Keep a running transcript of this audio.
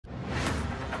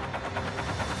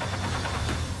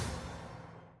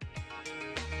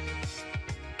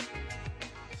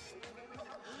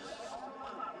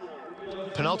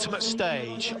Penultimate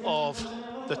stage of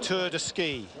the Tour de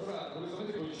Ski.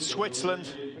 Switzerland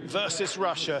versus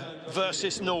Russia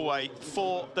versus Norway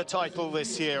for the title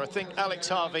this year. I think Alex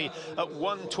Harvey at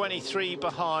 1:23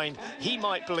 behind. He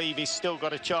might believe he's still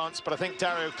got a chance, but I think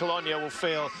Dario Colonia will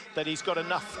feel that he's got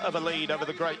enough of a lead over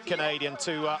the great Canadian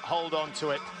to hold on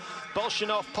to it.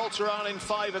 Bolshinov, Polteranen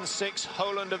 5 and 6.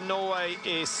 Holland of Norway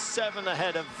is 7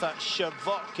 ahead of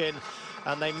Shavotkin,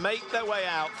 and they make their way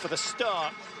out for the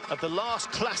start of the last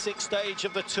classic stage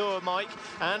of the Tour, Mike.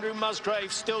 Andrew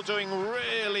Musgrave still doing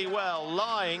really well,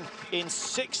 lying in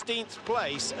 16th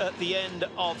place at the end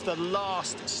of the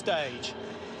last stage.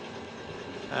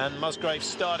 And Musgrave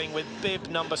starting with bib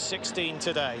number 16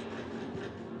 today.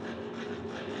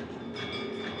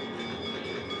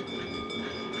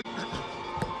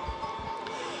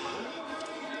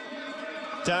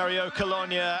 Dario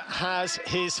Colonia has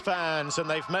his fans, and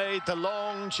they've made the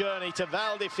long journey to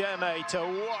Val di Fiemme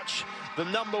to watch the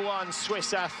 #1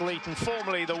 Swiss athlete and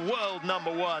formerly the world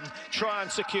 #1 try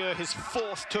and secure his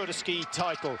 4th Tour de Ski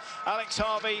title. Alex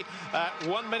Harvey at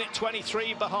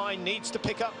 1:23 behind, needs to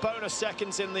pick up bonus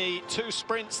seconds in the 2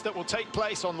 sprints that will take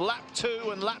place on lap 2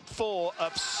 and lap 4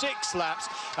 of 6 laps,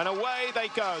 and away they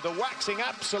go. The waxing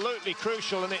absolutely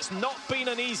crucial, and it's not been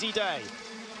an easy day.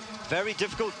 Very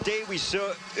difficult day. We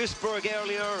saw Usberg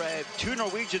earlier. 2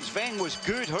 Norwegians. Veng was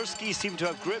good. Her skis seemed to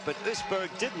have grip, but Usberg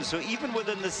didn't. So even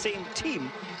within the same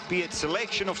team, be it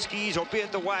selection of skis or be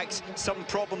it the wax, some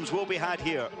problems will be had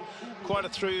here. Quite a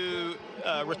few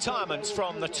retirements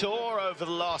from the Tour over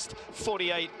the last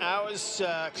 48 hours.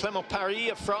 Clément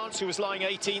Paris of France, who was lying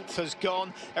 18th, has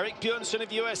gone. Erik Björnsson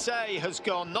of USA has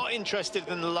gone, not interested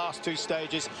in the last 2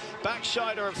 stages.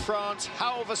 Backscheider of France,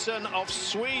 Halvorsen of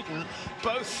Sweden,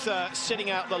 both sitting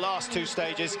out the last 2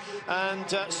 stages. And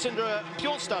Sindre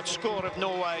Bjørnstad of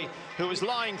Norway, who was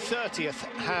lying 30th,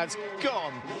 has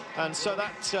gone. And so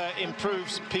that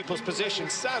improves people's position.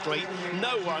 Sadly,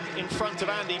 no one in front of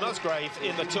Andy Musgrave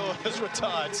in the Tour has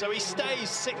retired, so he stays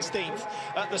 16th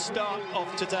at the start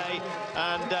of today.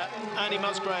 And Andy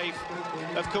Musgrave,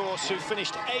 of course, who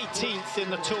finished 18th in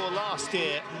the Tour last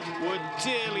year, would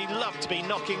dearly love to be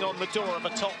knocking on the door of a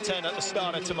top 10 at the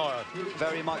start of tomorrow.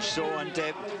 Very much so. And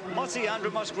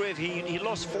Andrew Musgrave, he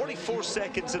lost 44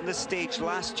 seconds in this stage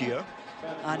last year.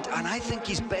 And I think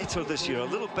he's better this year, a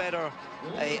little better,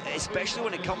 especially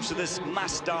when it comes to this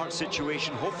mass start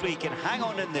situation. Hopefully he can hang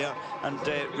on in there and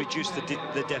reduce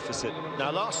the deficit. Now,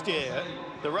 last year,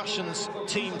 the Russians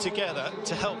teamed together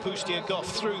to help Ustiakov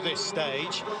through this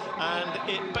stage, and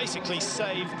it basically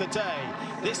saved the day.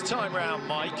 This time round,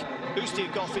 Mike,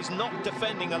 Ustiakov is not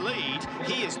defending a lead,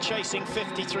 he is chasing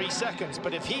 53 seconds.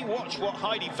 But if he watched what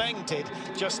Heidi Veng did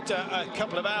just a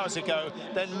couple of hours ago,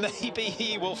 then maybe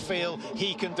he will feel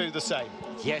he can do the same.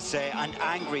 Yes, and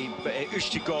angry.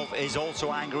 Ustiakov is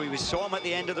also angry. We saw him at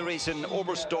the end of the race in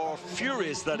Oberstdorf,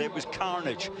 furious that it was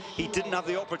carnage. He didn't have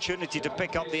the opportunity to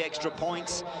pick up the extra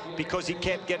points because he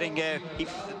kept getting,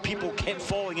 people kept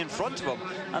falling in front of him,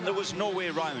 and there was no way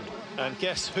around. And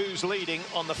guess who's leading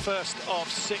on the first of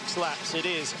 6 laps? It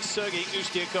is Sergei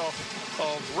Ustiakov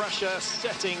of Russia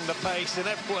setting the pace, and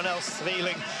everyone else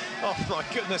feeling, oh my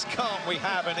goodness, can't we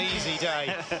have an easy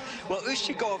day? Well,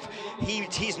 Ustiakov,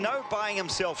 he's now buying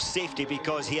himself safety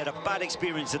because he had a bad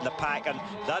experience in the pack, and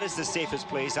that is the safest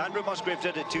place. Andrew Musgrave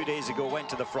did it 2 days ago, went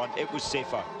to the front. It was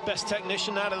safer. Best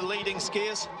technician out of the leading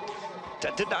skiers? I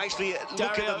didn't actually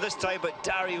look at him this time, but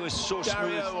Dario is so smooth.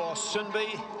 Dario or Sundby?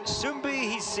 Sundby,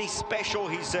 he's special.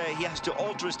 He has to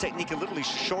alter his technique a little. He's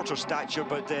shorter stature,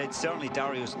 but certainly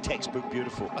Dario's textbook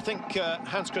beautiful. I think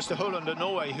Hans Christer Holland of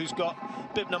Norway, who's got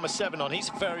bib number 7 on, he's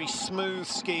a very smooth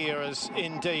skier as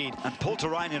indeed. And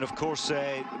Polteranen, of course,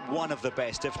 one of the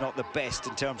best, if not the best,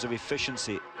 in terms of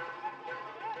efficiency.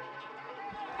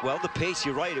 Well, the pace,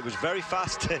 you're right, it was very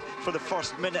fast for the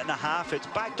first minute and a half. It's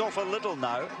backed off a little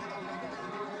now.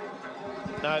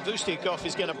 Now, if Ustiakov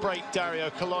is going to break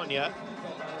Dario Colonia,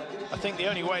 I think the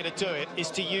only way to do it is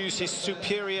to use his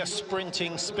superior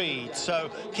sprinting speed.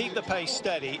 So keep the pace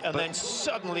steady and then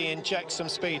suddenly inject some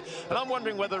speed. And I'm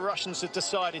wondering whether the Russians have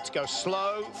decided to go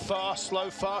slow,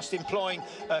 fast, employing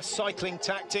cycling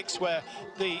tactics where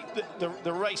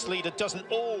the race leader doesn't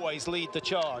always lead the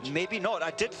charge. Maybe not.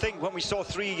 I did think when we saw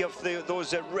 3 of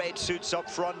those red suits up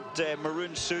front,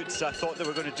 maroon suits, I thought they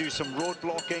were going to do some road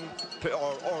blocking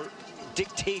or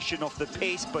dictation of the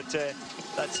pace, but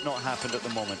that's not happened at the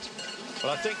moment.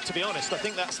 Well, I think, to be honest, I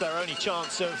think that's their only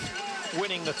chance of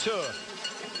winning the Tour.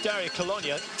 Dario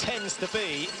Colonia tends to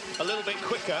be a little bit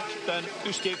quicker than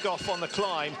Ustiakov on the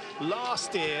climb.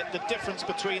 Last year, the difference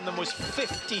between them was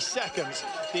 50 seconds,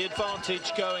 the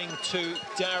advantage going to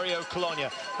Dario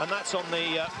Colonia, and that's on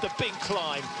the big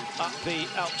climb up the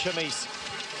Alpe Chamis.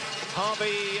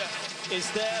 Harvey is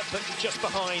there, but just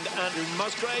behind Andrew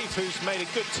Musgrave, who's made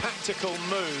a good tactical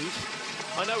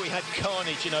move. I know we had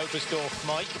carnage in Oberstdorf,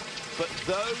 Mike, but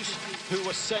those who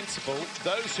were sensible,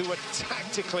 those who were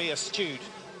tactically astute,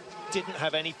 didn't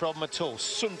have any problem at all.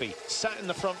 Sundby sat in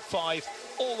the front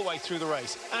 5 all the way through the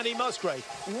race. Andy Musgrave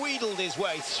wheedled his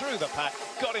way through the pack,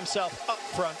 got himself up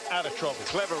front out of trouble.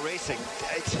 Clever racing.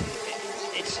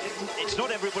 It's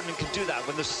not everyone who can do that.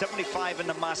 When there's 75 in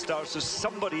the Masters, so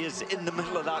somebody is in the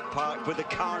middle of that park where the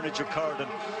carnage occurred,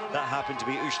 and that happened to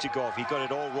be Ustiakov. He got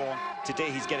it all wrong.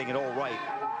 Today he's getting it all right.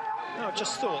 No, I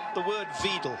just thought the word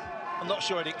Wiedel, I'm not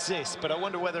sure it exists, but I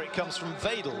wonder whether it comes from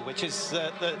Wedel, which is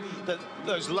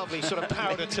those lovely sort of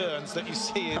powder turns that you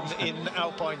see in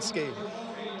alpine skiing.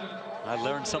 I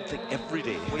learn something every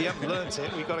day. We haven't learnt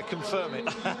it, we've got to confirm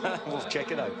it. We'll check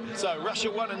it out. So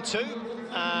Russia 1 and 2,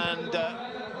 and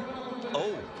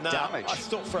damage. I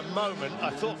thought for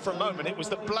a moment it was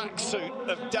the black suit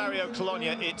of Dario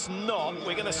Colonia. It's not.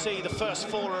 We're going to see the first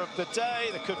faller of the day.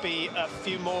 There could be a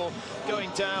few more. Going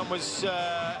down was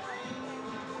that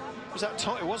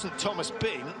it wasn't Thomas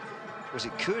Bing. Was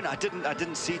it Kuhn? I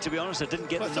didn't see, to be honest. I didn't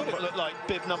get the number. I thought it looked like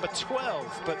bib number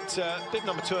 12, but bib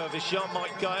number 12 is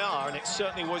Jean-Mike Gaillard, and it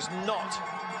certainly was not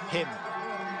him.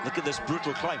 Look at this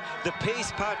brutal climb. The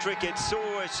pace, Patrick, it's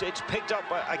picked up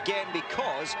again,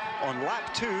 because on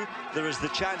lap 2 there is the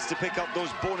chance to pick up those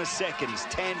bonus seconds,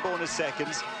 10 bonus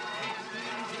seconds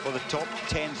for the top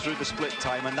 10 through the split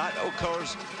time, and that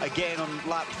occurs again on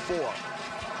lap 4.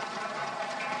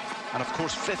 And of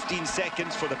course 15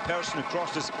 seconds for the person who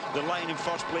crosses the line in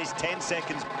first place, 10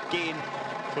 seconds gain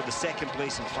for the second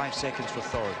place, and 5 seconds for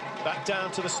third. Back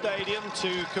down to the stadium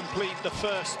to complete the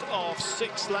first of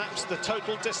 6 laps. The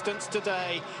total distance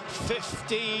today,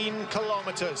 15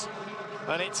 kilometers.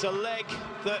 And it's a leg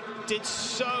that did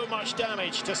so much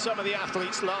damage to some of the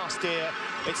athletes last year.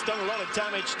 It's done a lot of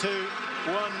damage to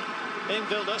one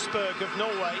Ingvild Østberg of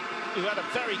Norway, who had a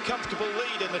very comfortable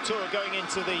lead in the Tour going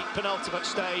into the penultimate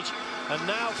stage, and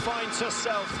now finds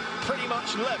herself pretty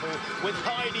much level with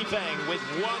Heidi Weng with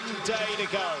 1 day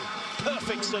to go.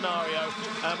 Perfect scenario,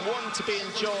 and one to be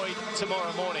enjoyed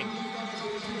tomorrow morning.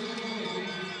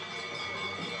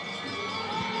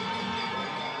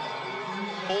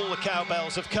 All the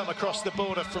cowbells have come across the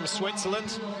border from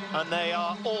Switzerland, and they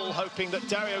are all hoping that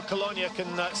Dario Colonia can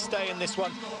stay in this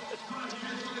one.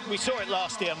 We saw it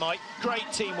last year, Mike.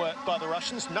 Great teamwork by the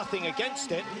Russians, nothing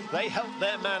against it. They helped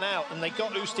their man out, and they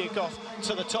got Ustiakov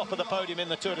to the top of the podium in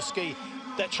the Tour de Ski.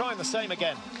 They're trying the same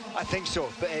again. I think so,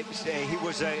 but he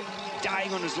was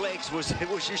dying on his legs, was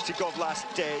Ustiakov last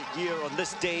year on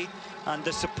this day, and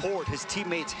the support, his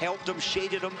teammates helped him,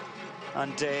 shaded him,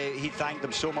 and he thanked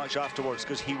them so much afterwards,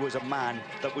 because he was a man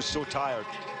that was so tired.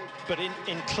 But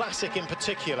in Classic in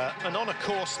particular, and on a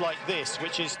course like this,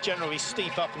 which is generally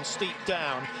steep up and steep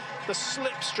down, the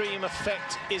slipstream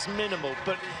effect is minimal.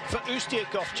 But for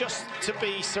Ustiakov just to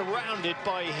be surrounded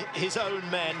by his own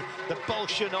men, the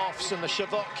Bolshunovs and the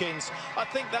Shavotkins, I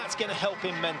think that's going to help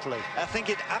him mentally. I think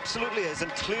it absolutely is,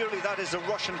 and clearly that is a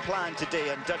Russian plan today,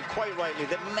 and done quite rightly.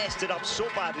 They messed it up so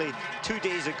badly 2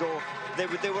 days ago. They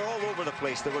were all over the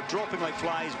place. They were dropping like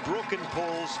flies, broken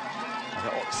poles,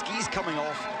 skis coming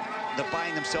off. They're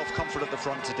buying themselves comfort at the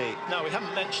front today. No, we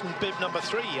haven't mentioned bib number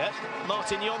 3 yet,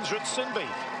 Martin Jonsrud Sundby.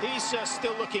 He's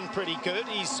still looking pretty good.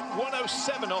 He's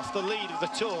 1:07 off the lead of the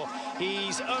Tour.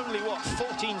 He's only,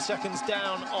 14 seconds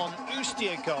down on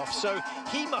Ustiakov, so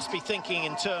he must be thinking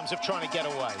in terms of trying to get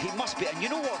away. He must be, and you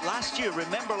know what,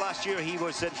 remember last year he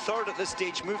was in third at this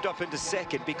stage, moved up into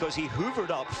second because he hoovered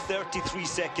up 33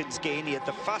 seconds gain. He had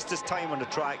the fastest time on the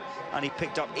track, and he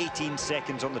picked up 18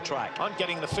 seconds on the track. I'm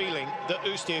getting the feeling that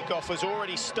Ustiakov has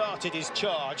already started his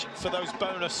charge for those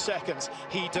bonus seconds.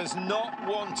 He does not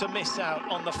want to miss out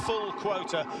on the full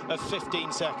quota of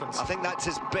 15 seconds. I think that's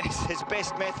his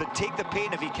best method. Take the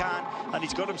pain if he can, and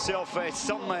he's got himself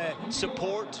some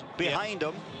support behind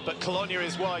him. But Colonia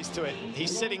is wise to it.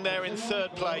 He's sitting there in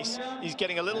third place. He's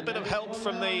getting a little bit of help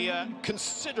from the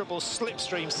considerable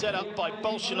slipstream set up by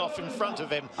Bolshunov in front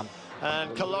of him.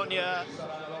 And Colonia,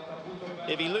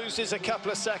 if he loses a couple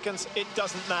of seconds, it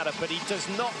doesn't matter, but he does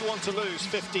not want to lose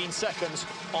 15 seconds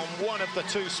on one of the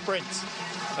 2 sprints.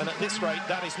 And at this rate,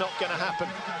 that is not going to happen.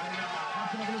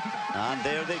 And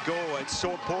there they go. It's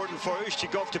so important for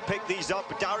Ustiakov to pick these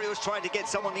up. Dario's trying to get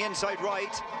some on the inside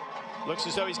right. Looks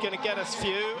as though he's going to get a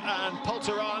few, and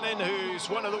Polteranen, who's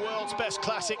one of the world's best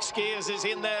classic skiers, is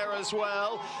in there as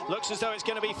well. Looks as though it's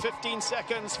going to be 15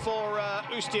 seconds for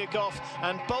Ustiakov,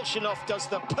 and Bolshinov does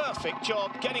the perfect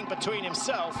job getting between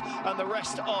himself and the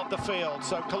rest of the field.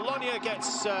 So Colonia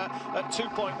gets at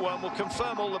 2.1. We'll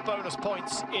confirm all the bonus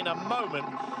points in a moment.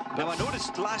 Now, I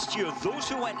noticed last year, those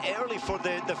who went early for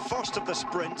the first of the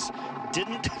sprints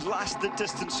didn't last the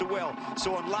distance so well.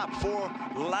 So on lap 4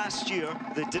 last year,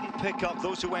 they didn't pick up,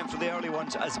 those who went for the early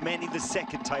ones, as many the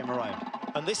second time around.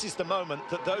 And this is the moment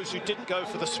that those who didn't go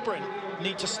for the sprint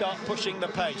need to start pushing the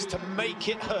pace to make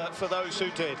it hurt for those who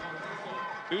did.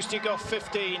 Ustiakov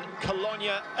 15,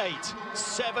 Colonia 8,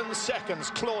 7 seconds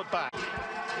clawed back.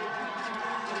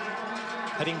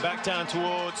 Heading back down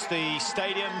towards the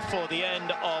stadium for the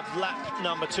end of lap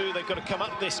number 2. They've got to come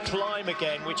up this climb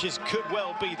again, which could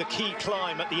well be the key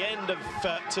climb at the end of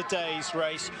today's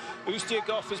race.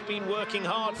 Ustiakov has been working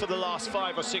hard for the last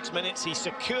 5 or 6 minutes. He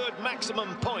secured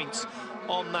maximum points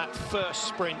on that first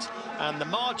sprint, and the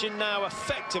margin now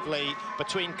effectively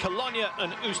between Colonia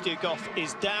and Ustiakov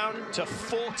is down to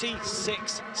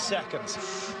 46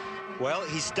 seconds. Well,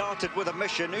 he started with a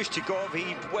mission. Ustiakov,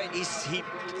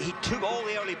 he took all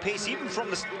the early pace, even from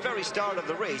the very start of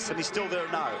the race, and he's still there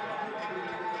now.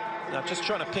 Now, just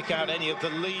trying to pick out any of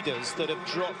the leaders that have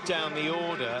dropped down the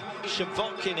order.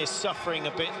 Shavotkin is suffering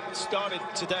a bit. Started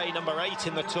today, number 8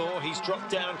 in the Tour. He's dropped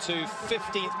down to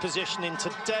 15th position in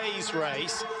today's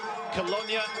race.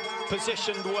 Colonia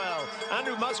positioned well.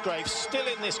 Andrew Musgrave still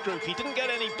in this group. He didn't get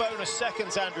any bonus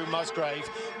seconds, Andrew Musgrave,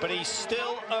 but he's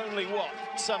still only, what,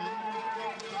 some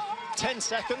 10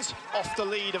 seconds off the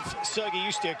lead of Sergei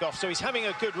Ustiakov, so he's having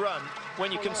a good run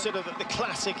when you consider that the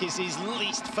classic is his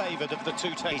least favoured of the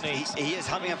two techniques. He is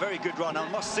having a very good run. I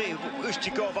must say,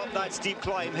 Ustiakov up that steep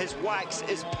climb, his wax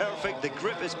is perfect, the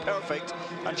grip is perfect,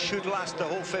 and should last the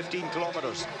whole 15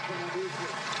 kilometres.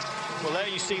 Well, there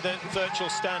you see the virtual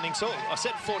standing. So I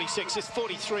said 46, it's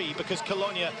 43 because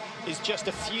Colonia is just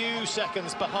a few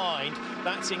seconds behind.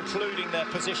 That's including their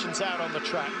positions out on the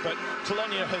track. But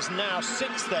Colonia has now,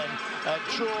 since then,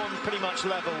 drawn pretty much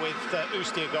level with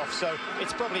Ustiakov. So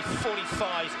it's probably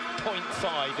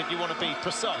 45.5 if you want to be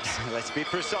precise. Let's be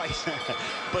precise.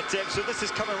 But so this is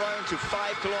coming around to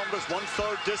 5 kilometres,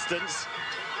 1/3 distance.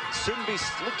 Soon be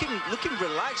looking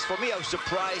relaxed. For me, I was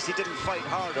surprised he didn't fight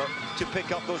harder to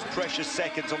pick up those precious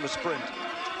seconds on the sprint.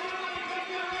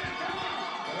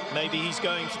 Maybe he's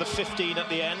going for the 15 at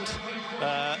the end.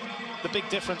 The big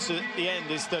difference at the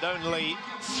end is that only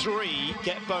 3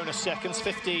 get bonus seconds,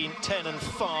 15, 10 and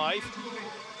 5.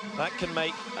 That can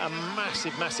make a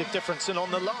massive, massive difference. And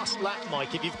on the last lap,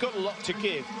 Mike, if you've got a lot to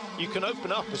give, you can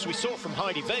open up, as we saw from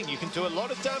Heidi Weng, you can do a lot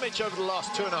of damage over the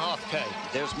last 2.5K.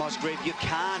 There's Musgrave, you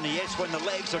can, yes, when the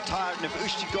legs are tired, and if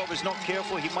Ustiakov is not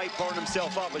careful, he might burn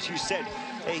himself up, as you said.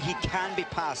 He can be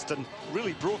passed and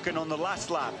really broken on the last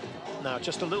lap. Now,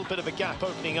 just a little bit of a gap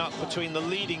opening up between the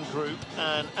leading group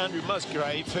and Andrew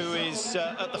Musgrave, who is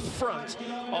at the front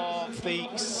of the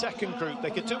second group.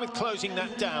 They could do with closing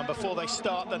that down before they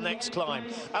start the next climb.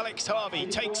 Alex Harvey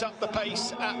takes up the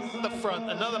pace at the front.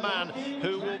 Another man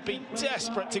who will be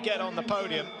desperate to get on the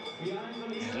podium.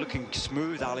 Looking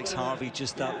smooth, Alex Harvey,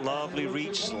 just that lovely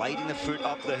reach, sliding the foot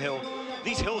up the hill.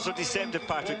 These hills are deceptive,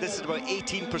 Patrick. This is about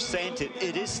 18%.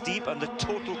 It is steep, and the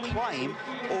total climb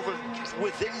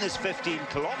within this 15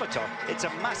 kilometre, it's a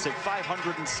massive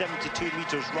 572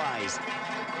 metres rise.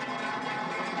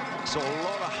 So a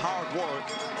lot of hard work.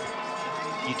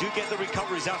 You do get the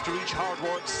recoveries after each hard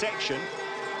work section,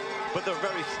 but they're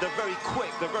very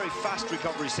quick. They're very fast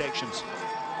recovery sections.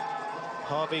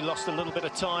 Harvey lost a little bit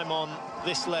of time on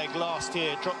this leg last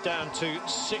year, dropped down to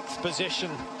 6th position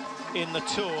in the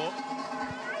Tour.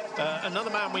 Another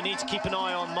man we need to keep an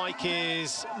eye on, Mike,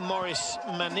 is Maurice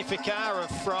Magnificat of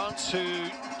France, who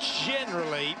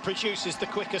generally produces the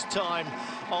quickest time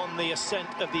on the ascent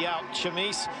of the Alpe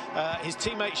Chemise. His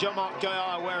teammate Jean-Marc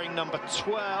Gaillard wearing number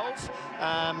 12.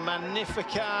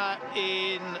 Magnificat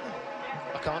in...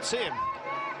 I can't see him.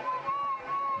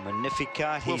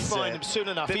 Magnificat, we'll find him soon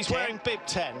enough. He's 10. wearing bib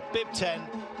 10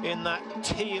 in that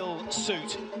teal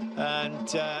suit. And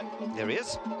there he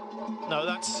is. No,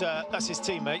 that's his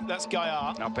teammate. That's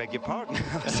Gaillard. I beg your pardon.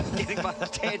 I was getting my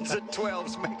 10s and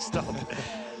 12s mixed up.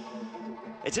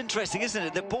 It's interesting, isn't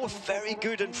it? They're both very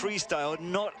good in freestyle,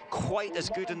 not quite as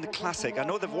good in the classic. I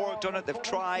know they've worked on it, they've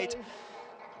tried.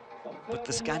 But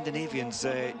the Scandinavians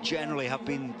generally have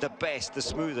been the best, the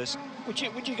smoothest. Would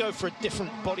you go for a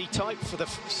different body type for the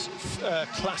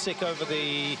classic over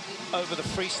the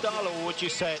freestyle, or would you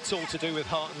say it's all to do with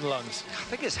heart and lungs? I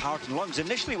think it's heart and lungs.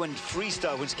 Initially, when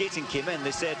skating came in,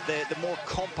 they said the more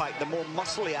compact, the more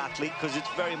muscly athlete, because it's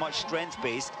very much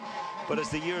strength-based. But as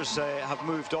the years have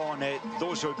moved on,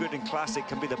 those who are good in classic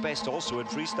can be the best also in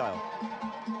freestyle.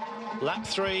 Lap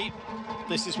 3.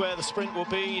 This is where the sprint will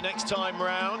be next time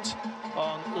round,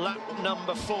 on lap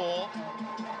number 4.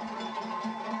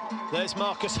 There's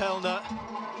Marcus Hellner,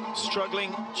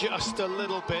 struggling just a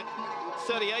little bit.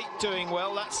 38 doing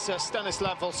well. That's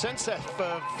Stanislav Volsentsev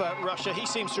of Russia. He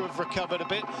seems to have recovered a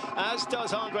bit, as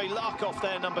does Andrei Larkov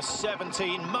there, number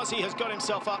 17. Muzzy has got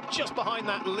himself up just behind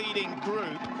that leading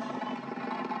group.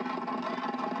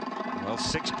 Well,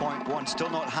 6.1, still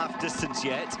not half distance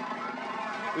yet.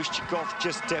 Ustiakov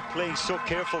just playing so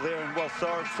careful there in, well,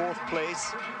 third, fourth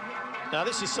place. Now,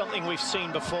 this is something we've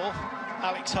seen before.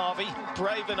 Alex Harvey,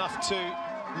 brave enough to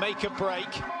make a break.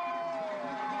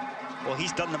 Well,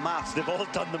 he's done the maths. They've all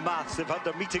done the maths. They've had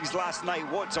their meetings last night.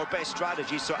 What's our best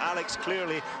strategy? So Alex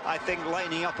clearly, I think,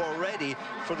 lining up already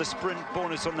for the sprint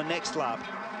bonus on the next lap.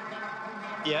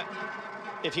 Yeah,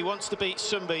 if he wants to beat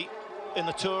Sumbi in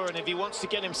the Tour, and if he wants to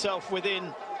get himself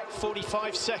within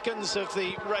 45 seconds of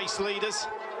the race leaders,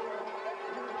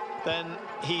 then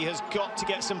he has got to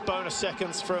get some bonus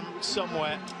seconds from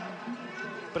somewhere.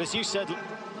 But as you said,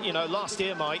 you know, last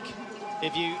year, Mike,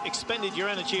 if you expended your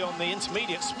energy on the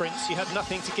intermediate sprints, you had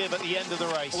nothing to give at the end of the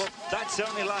race. Well, that's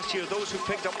certainly last year. Those who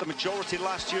picked up the majority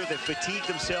last year, they fatigued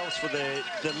themselves for the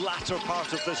latter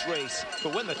part of this race.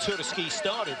 But when the Tour de Ski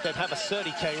started, they'd have a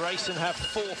 30K race and have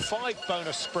 4 or 5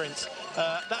 bonus sprints.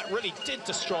 That really did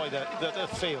destroy the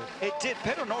field. It did.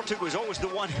 Petter Northug was always the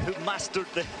one who mastered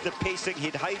the pacing.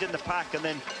 He'd hide in the pack, and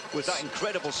then with that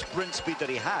incredible sprint speed that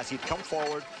he has, he'd come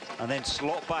forward and then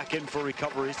slot back in for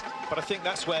recoveries. But I think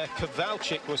that's where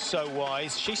Kowalczyk was so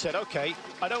wise. She said, OK,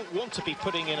 I don't want to be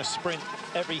putting in a sprint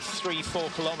every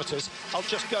 3-4 kilometres. I'll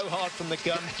just go hard from the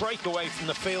gun, break away from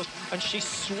the field, and she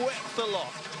swept the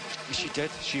lot. She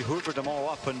did. She hoovered them all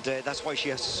up, and that's why she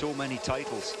has so many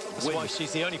titles. That's why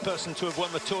she's the only person to have won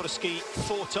the Tour de Ski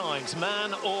 4 times,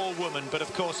 man or woman. But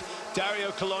of course,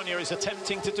 Dario Colonia is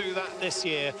attempting to do that this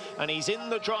year, and he's in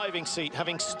the driving seat,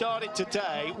 having started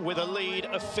today with a lead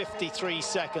of 53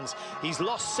 seconds. He's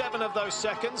lost 7 of those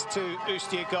seconds to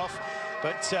Ustiakov,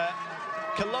 but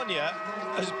Colonia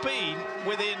has been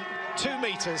within 2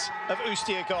 meters of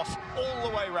Ustiakov all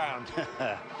the way round.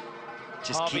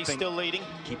 Just Harvey's still leading.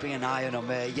 Keeping an eye on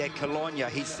him. Yeah, Colonia,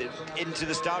 he's into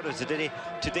the starters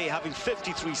today, having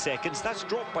 53 seconds. That's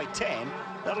dropped by 10.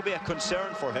 That'll be a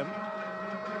concern for him.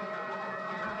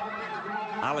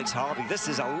 Alex Harvey, this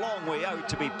is a long way out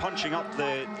to be punching up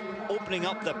opening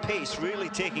up the pace, really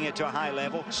taking it to a high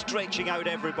level, stretching out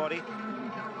everybody.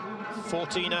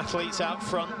 14 athletes out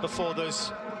front before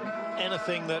there's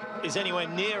anything that is anywhere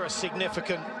near a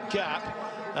significant gap.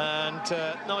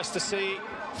 And nice to see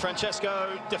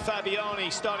Francesco De Fabiani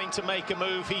starting to make a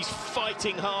move. He's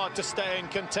fighting hard to stay in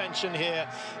contention here,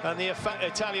 and the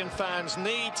Italian fans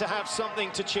need to have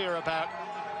something to cheer about.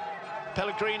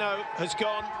 Pellegrino has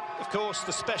gone, of course,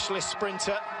 the specialist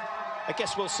sprinter. I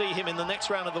guess we'll see him in the next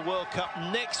round of the World Cup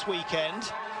next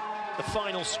weekend, the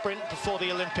final sprint before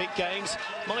the Olympic Games.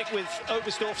 Mike, with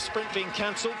Oberstdorf's sprint being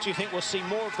cancelled, do you think we'll see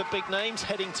more of the big names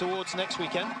heading towards next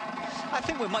weekend? I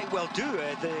think we might well do.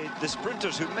 The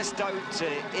sprinters who missed out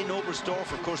in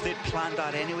Oberstdorf, of course, they'd planned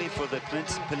that anyway for the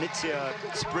Panizia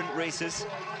sprint races.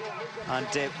 And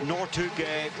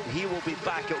Northug, he will be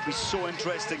back. It'll be so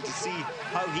interesting to see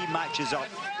how he matches up.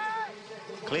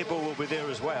 Klæbo will be there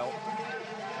as well.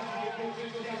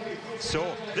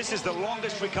 So this is the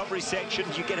longest recovery section.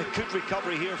 You get a good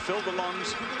recovery here, fill the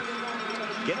lungs,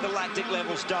 get the lactic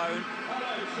levels down.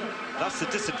 That's the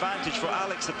disadvantage for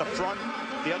Alex at the front.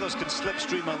 The others can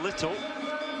slipstream a little.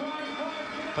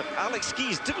 But Alex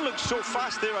skis didn't look so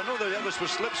fast there. I know the others were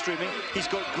slipstreaming. He's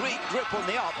got great grip on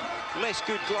the up, less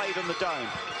good glide on the down.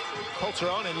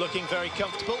 Polteranen looking very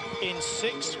comfortable in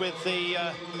 6th with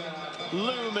the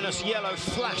luminous yellow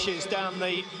flashes down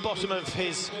the bottom of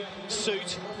his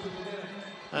suit.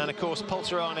 And of course,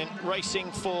 Polteranen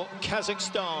racing for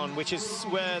Kazakhstan, which is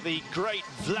where the great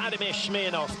Vladimir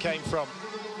Smirnov came from.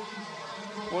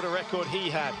 What a record he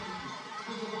had.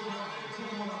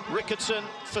 Rickardson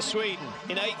for Sweden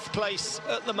in 8th place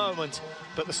at the moment,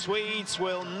 but the Swedes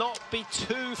will not be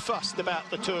too fussed about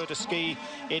the Tour de Ski.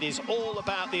 It is all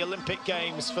about the Olympic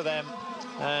Games for them,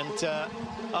 and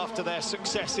after their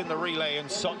success in the relay in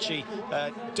Sochi,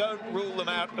 don't rule them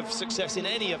out of success in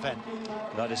any event.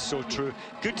 That is so true.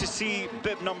 Good to see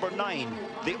bib number 9,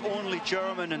 the only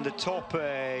German in the top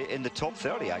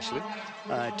 30 actually,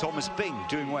 Thomas Bing,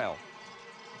 doing well.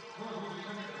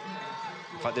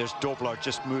 In fact, there's Dobler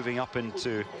just moving up in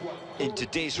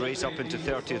today's race up into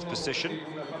 30th position.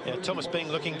 Yeah, Thomas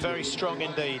Bing looking very strong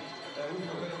indeed.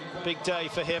 Big day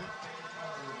for him.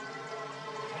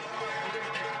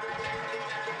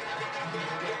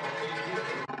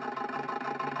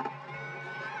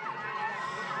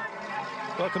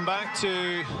 Welcome back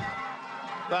to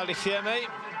Val di Fiemme.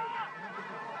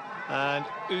 And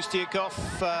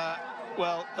Ustiakov,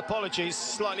 well, apologies,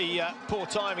 slightly poor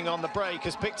timing on the break,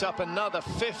 has picked up another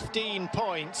 15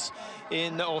 points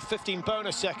or 15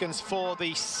 bonus seconds for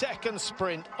the second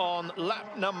sprint on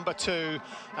lap number 2.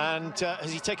 And has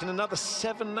he taken another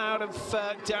 7 out of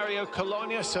Dario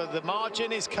Colonia? So the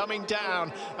margin is coming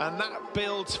down, and that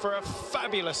builds for a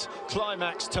fabulous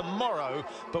climax tomorrow.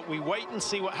 But we wait and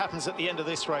see what happens at the end of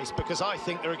this race, because I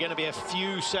think there are going to be a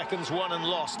few seconds won and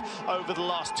lost over the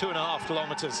last 2.5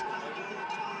 kilometers.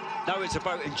 Now it's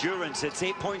about endurance. It's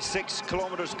 8.6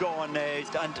 kilometers gone,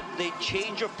 and the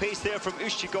change of pace there from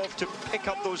Ustiakov to pick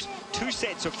up those 2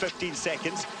 sets of 15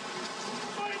 seconds.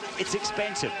 It's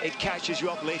expensive. It catches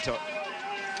you up later,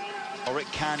 or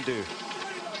it can do.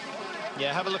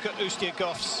 Yeah, have a look at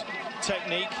Ustiakov's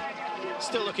technique.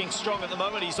 Still looking strong at the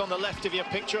moment. He's on the left of your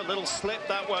picture. A little slip,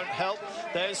 that won't help.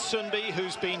 There's Sundby,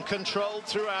 who's been controlled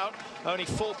throughout. Only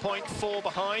 4.4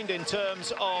 behind in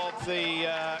terms of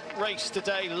the race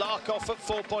today. Larkov at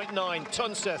 4.9.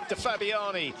 Tunseth, De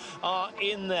Fabiani are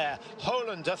in there.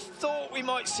 Hollander, thought we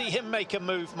might see him make a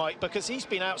move, Mike, because he's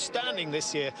been outstanding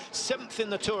this year. 7th in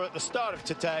the Tour at the start of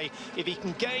today. If he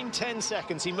can gain 10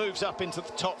 seconds, he moves up into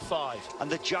the top 5.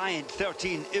 And the giant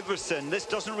 13, Iversen, this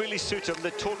doesn't really suit him.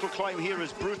 The total climb here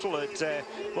is brutal at,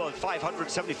 well,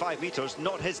 575 meters.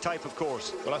 Not his type of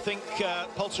course. Well, I think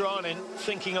Polteranen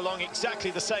thinking along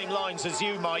exactly the same lines as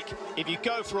you, Mike. If you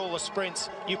go for all the sprints,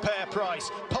 you pay a price.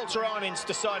 Polteranen's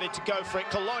decided to go for it.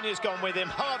 Cologna's gone with him.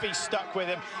 Harvey's stuck with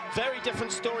him. Very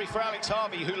different story for Alex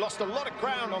Harvey, who lost a lot of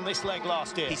ground on this leg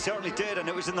last year. He certainly did, and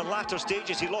it was in the latter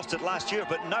stages he lost it last year,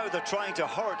 but now they're trying to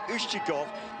hurt Ustiakov,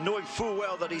 knowing full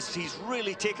well that he's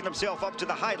really taken himself up to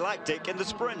the high lactic in the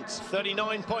sprints.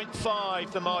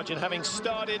 39.5 the margin, having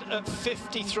started at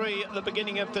 53 at the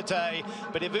beginning of the day.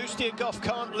 But if Ustiakov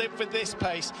can't live with this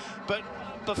pace, but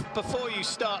before you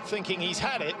start thinking he's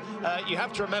had it, you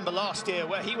have to remember last year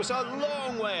where he was a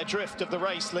long way adrift of the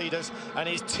race leaders and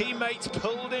his teammates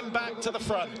pulled him back to the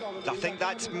front. I think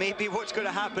that's maybe what's going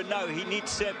to happen now. He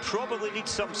needs probably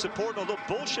needs some support, although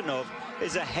Bolshinov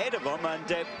is ahead of him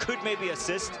and could maybe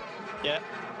assist. Yeah.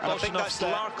 And I think that's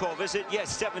Larkov, is it?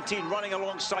 Yes, 17, running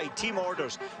alongside. Team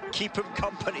orders. Keep him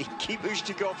company. Keep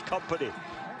Ustiakov company.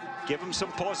 Give him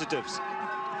some positives.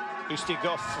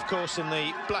 Ustiakov, of course, in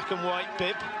the black and white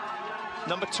bib.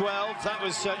 Number 12, that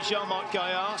was Jean-Marc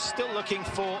Gaillard, still looking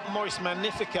for Maurice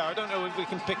Magnificat. I don't know if we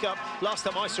can pick up. Last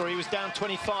time I saw he was down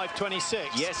 25,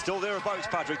 26. Yes, still thereabouts,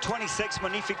 Patrick. 26,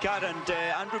 Magnificat, and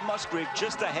Andrew Musgrave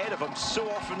just ahead of him. So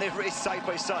often they race side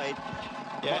by side.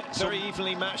 Yeah, very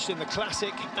evenly matched in the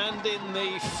classic and in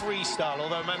the freestyle,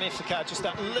 although Magnificat just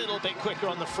that little bit quicker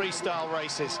on the freestyle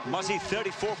races. Muzzy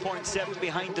 34.7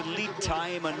 behind the lead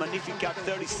time, and Magnificat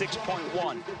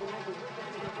 36.1.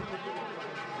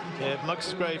 Yeah, if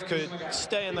Musgrave could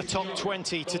stay in the top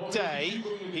 20 today,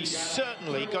 he's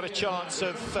certainly got a chance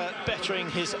of bettering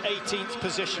his 18th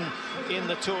position in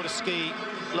the Tour de Ski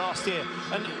last year.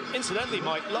 And incidentally,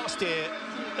 Mike, last year,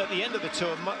 at the end of the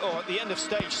Tour, or at the end of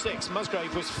stage 6,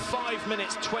 Musgrave was 5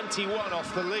 minutes 21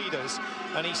 off the leaders,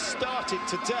 and he started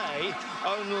today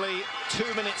only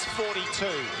 2 minutes 42.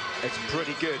 It's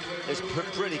pretty good. It's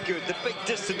pretty good. The big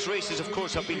distance races, of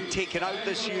course, have been taken out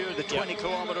this year, the 20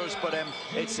 kilometers, but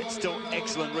it's still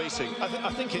excellent racing.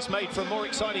 I think it's made for a more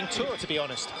exciting Tour, to be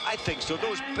honest. I think so.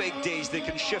 Those big days, they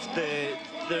can shift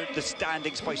the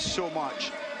standings by so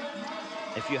much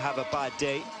if you have a bad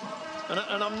day.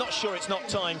 And I'm not sure it's not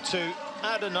time to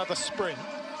add another sprint,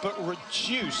 but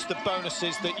reduce the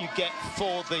bonuses that you get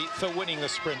for winning the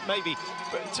sprint. Maybe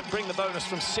to bring the bonus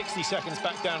from 60 seconds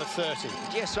back down to 30.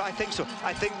 Yes, I think so.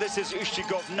 I think this is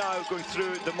Ustiakov now going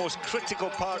through the most critical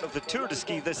part of the Tour de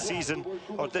Ski this season,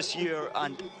 or this year,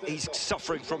 and he's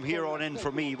suffering from here on in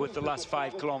for me with the last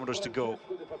 5 kilometers to go.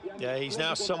 Yeah, he's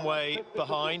now some way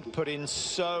behind, put in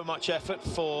so much effort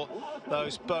for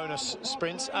those bonus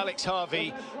sprints. Alex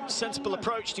Harvey, sensible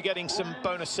approach to getting some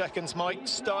bonus seconds, Mike.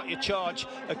 Start your charge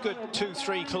a good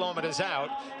 2-3 kilometers out,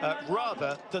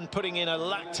 rather than putting in a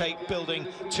lactate building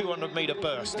 200-meter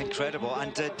burst. Incredible.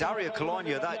 And Dario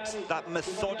Colonia, that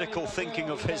methodical thinking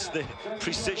of his, the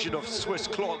precision of Swiss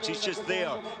clocks, he's just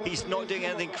there. He's not doing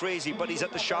anything crazy, but he's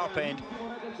at the sharp end.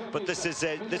 But this is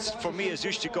this for me is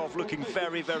Ustiakov looking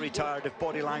very, very tired. If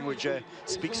body language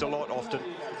speaks a lot often.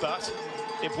 But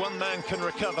if one man can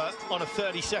recover on a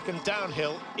 30-second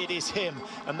downhill, it is him.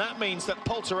 And that means that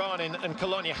Polteranen and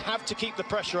Colonia have to keep the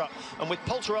pressure up. And with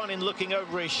Polteranen looking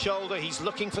over his shoulder, he's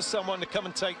looking for someone to come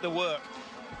and take the work.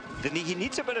 Then he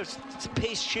needs a bit of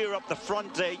pace sheer up the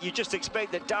front. You just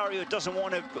expect that Dario doesn't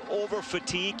want to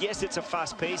over-fatigue. Yes, it's a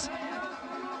fast pace.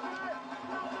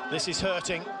 This is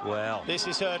hurting. Well, this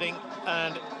is hurting,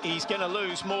 and he's going to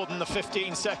lose more than the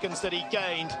 15 seconds that he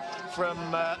gained from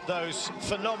those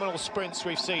phenomenal sprints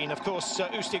we've seen. Of course,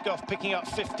 Ustiakov picking up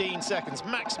 15 seconds,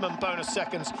 maximum bonus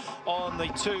seconds on the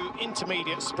 2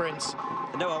 intermediate sprints.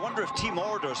 Now, I wonder if team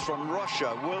orders from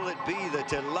Russia, will it be that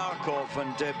Larkov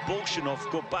and Bolshinov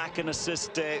go back and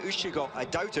assist Ustiakov? I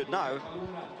doubt it now.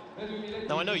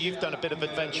 Now, I know you've done a bit of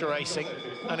adventure racing,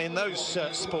 and in those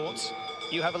sports,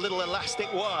 you have a little elastic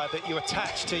wire that you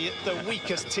attach to the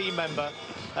weakest team member.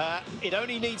 It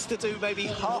only needs to do maybe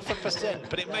 0.5%,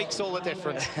 but it makes all the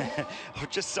difference. Or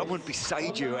just someone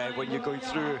beside you when you're going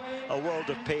through a world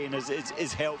of pain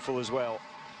is helpful as well.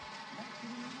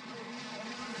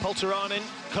 Polteranen,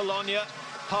 Colonia,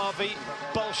 Harvey,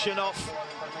 Bolshinov.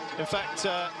 In fact,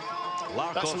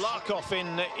 that's Larkov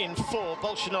in 4,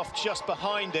 Bolshinov just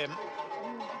behind him.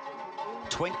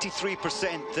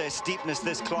 23% steepness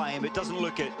this climb. It doesn't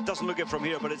look it from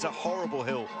here, but it's a horrible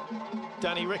hill.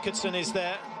 Danny Rickardson is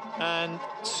there, and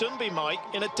Sumbi, Mike,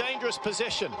 in a dangerous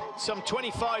position, some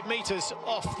 25 meters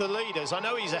off the leaders. I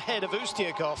know he's ahead of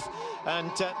Ustiakov, and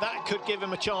that could give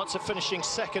him a chance of finishing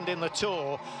second in the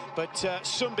Tour, but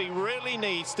Sumbi really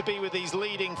needs to be with these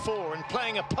leading 4 and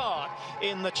playing a part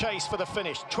in the chase for the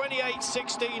finish.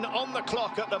 28:16 on the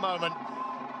clock at the moment.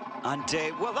 And,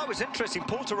 well, that was interesting.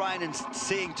 Polteranen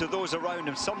saying to those around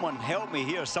him, someone help me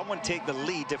here, someone take the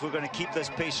lead if we're going to keep this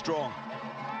pace strong.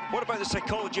 What about the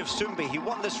psychology of Sumbi? He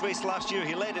won this race last year,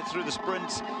 he led it through the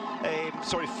sprints,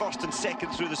 first and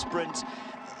second through the sprints.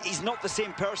 He's not the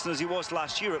same person as he was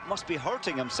last year. It must be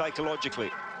hurting him psychologically.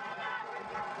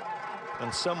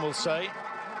 And some will say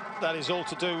that is all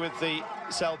to do with the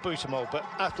salbutamol, but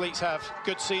athletes have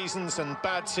good seasons and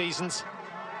bad seasons.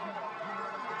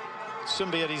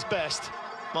 Sumbi at his best,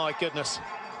 my goodness,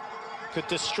 could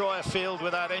destroy a field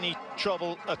without any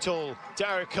trouble at all.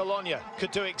 Dario Colonia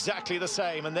could do exactly the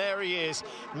same, and there he is,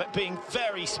 being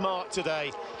very smart today.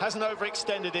 Hasn't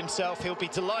overextended himself. He'll be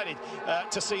delighted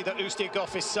to see that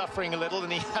Ustiakov is suffering a little,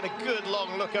 and he had a good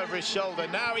long look over his shoulder.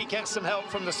 Now he gets some help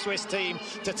from the Swiss team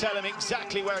to tell him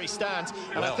exactly where he stands,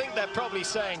 and well, I think they're probably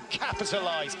saying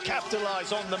capitalize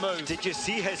on the move. Did you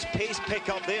see his pace pick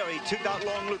up there? He took that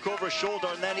long look over his shoulder,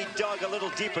 and then he dug a little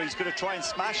deeper. He's going to try and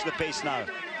smash the pace now.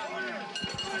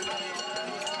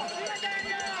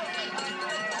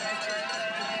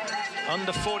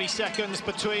 Under 40 seconds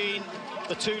between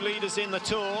the 2 leaders in the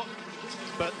Tour,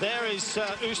 but there is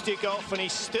Ustiakov, and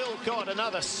he's still got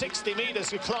another 60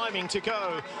 meters of climbing to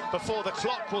go before the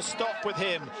clock will stop with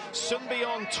him. Sumbi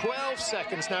on 12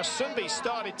 seconds. Now, Sumbi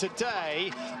started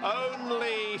today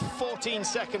only 14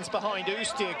 seconds behind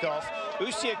Ustiakov.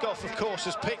 Ustiakov, of course,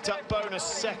 has picked up bonus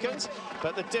seconds,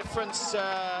 but the difference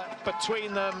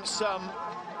between them, some,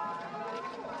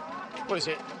 what is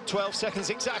it, 12 seconds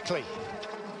exactly.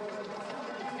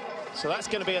 So that's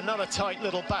going to be another tight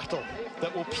little battle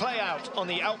that will play out on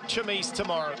the Alpe Chemise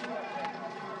tomorrow.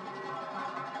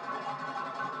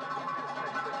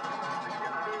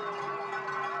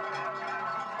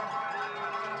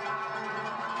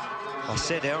 I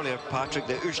said earlier, Patrick,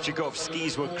 that Ustiakov's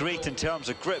skis were great in terms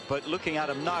of grip, but looking at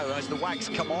him now, as the wax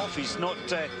come off, he's not.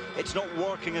 It's not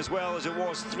working as well as it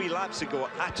was 3 laps ago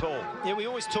at all. Yeah, we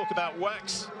always talk about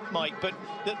wax, Mike, but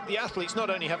the athletes not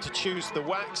only have to choose the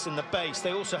wax and the base,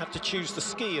 they also have to choose the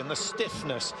ski and the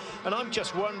stiffness. And I'm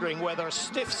just wondering whether a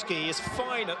stiff ski is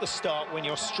fine at the start when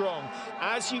you're strong.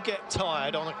 As you get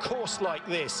tired on a course like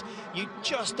this, you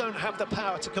just don't have the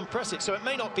power to compress it. So it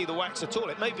may not be the wax at all.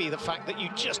 It may be the fact that you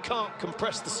just can't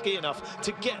compress the ski enough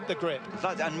to get the grip.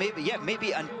 And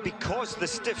maybe, and because the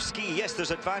stiff ski, yes,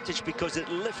 there's advantage because it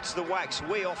lifts the wax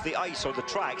way off the ice or the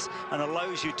tracks and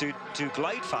allows you to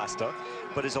glide faster,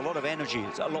 but it's a lot of energy.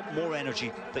 It's a lot more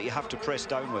energy that you have to press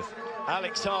down with.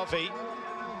 Alex Harvey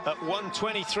at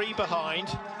 1:23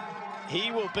 behind. he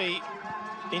will be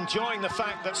enjoying the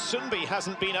fact that Sumbi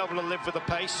hasn't been able to live with the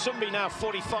pace. Sumbi now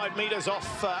 45 metres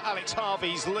off Alex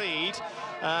Harvey's lead,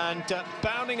 and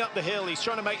bounding up the hill, he's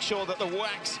trying to make sure that the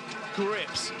wax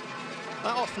grips.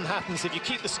 That often happens if you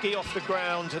keep the ski off the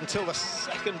ground until the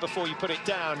second before you put it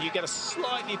down. You get a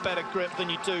slightly better grip than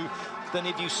you do than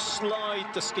if you slide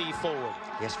the ski forward.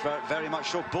 Yes, very much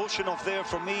so. Bolshinov there,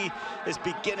 for me, is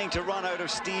beginning to run out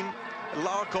of steam.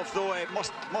 Larkov, though,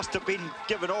 must have been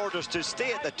given orders to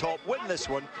stay at the top, win this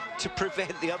one, to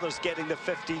prevent the others getting the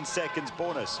 15 seconds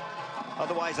bonus.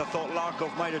 Otherwise, I thought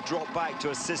Larkov might have dropped back to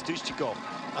assist Ustiakov,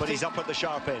 but he's up at the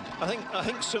sharp end. I think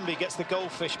Sumbi gets the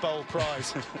goldfish bowl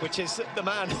prize, which is the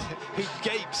man who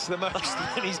gapes the most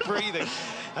when he's breathing.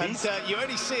 And you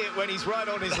only see it when he's right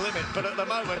on his limit, but at the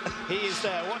moment, he is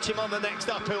there. Watch him on the next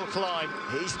uphill climb.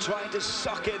 He's trying to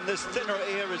suck in this thinner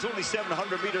air. It's only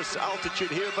 700 meters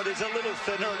altitude here, but it's a little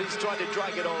thinner, and he's trying to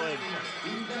drag it all in.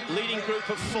 Leading group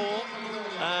of 4,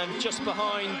 and just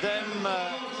behind them,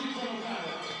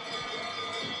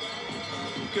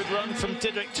 good run from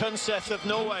Didrik Tunseth of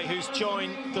Norway, who's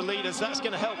joined the leaders. That's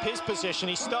going to help his position.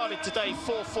 He started today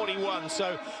 4:41,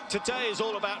 so today is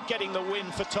all about getting the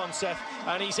win for Tunseth,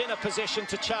 and he's in a position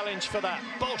to challenge for that.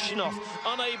 Bolshinov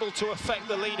unable to affect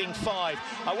the leading 5.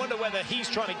 I wonder whether he's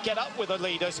trying to get up with the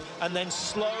leaders and then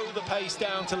slow the pace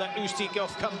down to let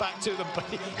Ustiakov come back to them, but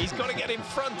he's got to get in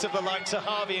front of the likes of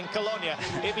Harvey and Colonia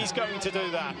if he's going to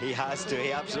do that. He has to,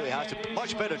 he absolutely has to.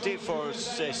 Much better day for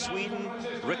Sweden.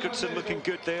 Rickardson looking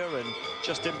good there, and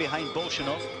just in behind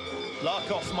Bolshinov.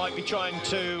 Larkov might be trying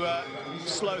to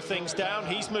slow things down.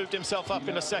 He's moved himself up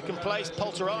in a second place.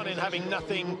 Polteranin having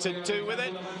nothing to do with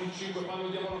it.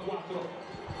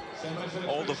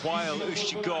 All the while,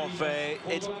 Ustiakov,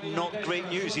 it's not great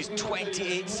news. He's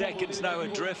 28 seconds now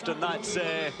adrift, and that's,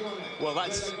 well,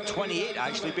 that's 28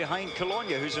 actually behind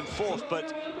Colonia, who's in 4th,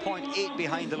 but 0.8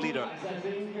 behind the leader.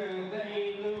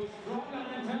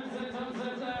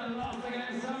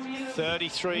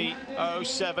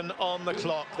 33:07 on the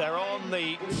clock. They're on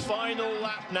the final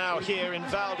lap now here in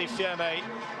Val di Fiemme.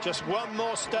 Just one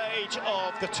more stage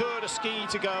of the Tour de Ski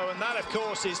to go, and that, of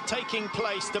course, is taking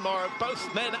place tomorrow.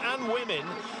 Both men and women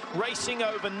racing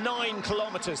over 9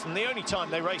 kilometers, and the only time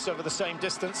they race over the same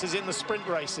distance is in the sprint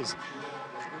races.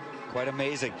 Quite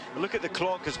amazing. Look at the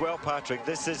clock as well, Patrick.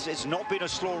 It's not been a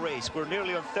slow race. We're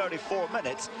nearly on 34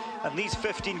 minutes, and these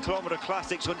 15-kilometer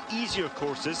classics on easier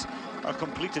courses are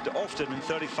completed often in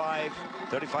 35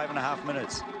 and a half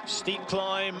minutes. Steep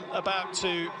climb about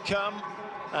to come,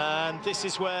 and this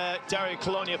is where Dario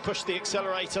Colonia pushed the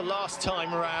accelerator last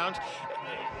time around.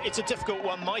 It's a difficult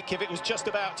one, Mike. If it was just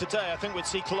about today, I think we'd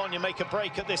see Colonia make a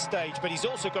break at this stage, but he's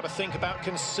also got to think about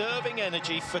conserving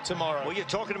energy for tomorrow. Well, you're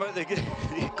talking about the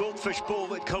goldfish bowl,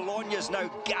 but Colonia's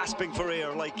now gasping for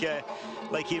air like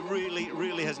he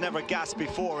really has never gasped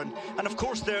before, and of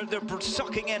course they're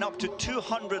sucking in up to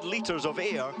 200 liters of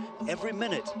air every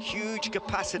minute. Huge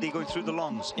capacity going through the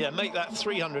lungs. Yeah, make that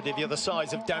 300 if you're the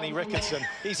size of Danny Rickardson.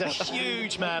 He's a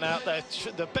huge man out there,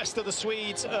 the best of the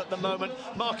Swedes at the moment.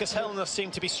 Marcus Hellner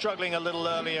seemed to be struggling a little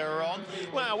earlier on.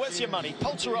 Wow, where's your money?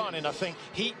 Polteranin, I think,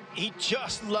 he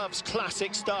just loves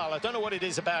classic style. I don't know what it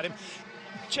is about him.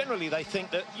 Generally, they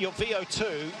think that your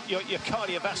VO2, your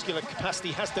cardiovascular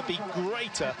capacity, has to be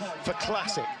greater for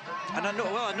classic. And I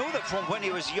know that from when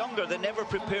he was younger, they never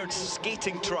prepared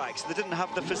skating tracks. They didn't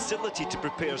have the facility to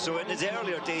prepare. So in his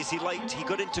earlier days, he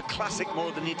got into classic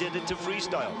more than he did into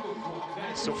freestyle.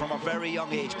 So from a very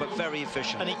young age, but very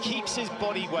efficient. And he keeps his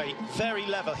body weight very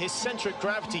level. His centre of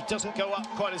gravity doesn't go up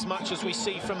quite as much as we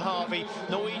see from Harvey.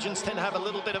 Norwegians tend to have a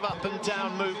little bit of up and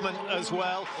down movement as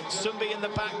well. Sumbi in the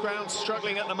background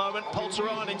struggling at the moment.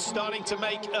 Polteranin starting to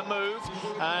make a move,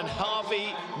 and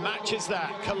Harvey matches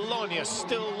that. Colonia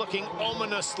still looking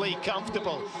ominously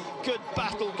comfortable. Good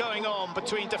battle going on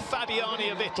between De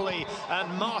Fabiani of Italy and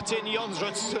Martin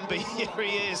Jonsrud Sumbi. Here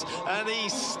he is, and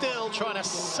he's still trying to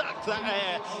suck that air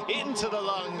into the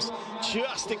lungs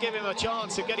just to give him a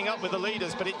chance of getting up with the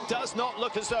leaders, but it does not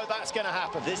look as though that's going to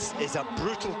happen. This is a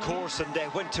brutal course, and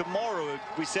when tomorrow,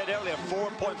 we said earlier,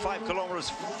 4.5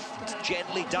 kilometers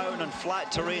gently down on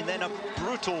flat terrain, then a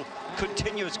brutal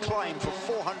continuous climb for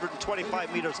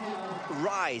 425 meters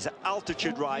rise,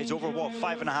 altitude rise over what,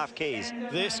 5.5 Ks.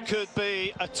 This could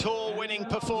be a tour-winning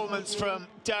performance from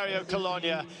Dario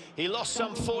Colonia. He lost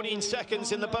some 14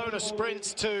 seconds in the bonus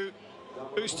sprints to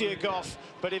Ustiakov,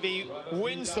 but if he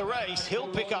wins the race, he'll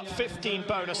pick up 15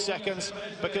 bonus seconds,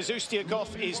 because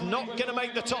Ustiakov is not going to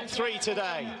make the top 3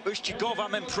 today. Ustiakov,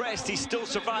 I'm impressed. He's still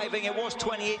surviving. It was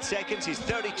 28 seconds. He's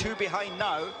 32 behind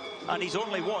now, and he's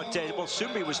only what? Well,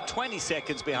 Sumbi was 20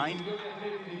 seconds behind.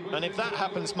 And if that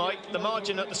happens, Mike, the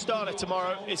margin at the start of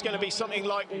tomorrow is going to be something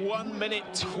like 1 minute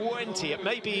 20. It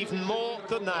may be even more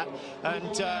than that.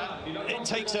 And it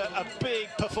takes a big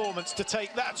performance to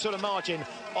take that sort of margin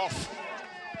off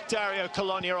Dario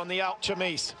Colonia on the Alpe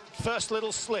d'Huez. First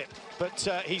little slip, but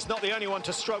he's not the only one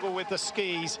to struggle with the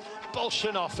skis.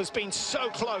 Bolshanov has been so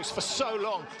close for so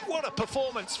long. What a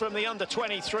performance from the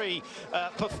under-23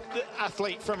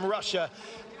 athlete from Russia.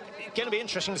 Going to be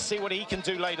interesting to see what he can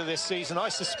do later this season. I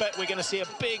suspect we're going to see a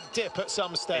big dip at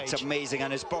some stage. It's amazing,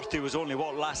 and his birthday was only,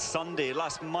 what, last Sunday?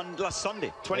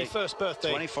 21st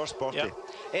birthday. 21st birthday. Yep.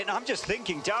 And I'm just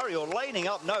thinking, Dario lining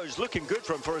up now is looking good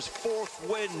for him for his 4th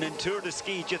win in Tour de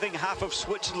Ski. Do you think half of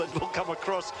Switzerland will come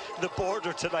across the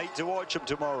border tonight to watch him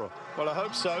tomorrow? Well, I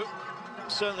hope so.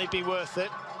 Certainly be worth it.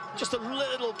 Just a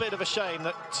little bit of a shame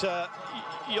that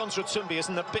Jonsrud Sundby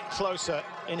isn't a bit closer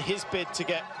in his bid to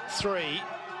get 3.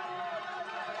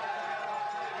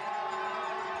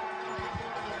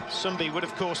 Sundby would,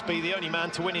 of course, be the only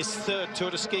man to win his 3rd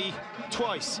Tour de Ski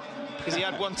twice, because he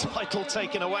had one title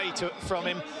taken away from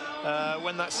him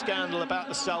when that scandal about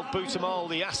the salbutamol,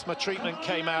 the asthma treatment,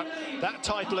 came out. That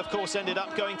title, of course, ended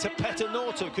up going to Petter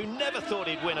Northug, who never thought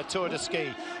he'd win a Tour de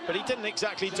Ski, but he didn't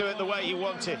exactly do it the way he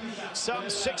wanted. Some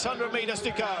 600 meters to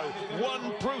go.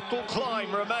 One brutal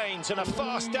climb remains and a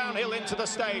fast downhill into the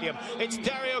stadium. It's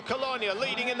Dario Colonia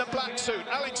leading in the black suit,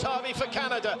 Alex Harvey for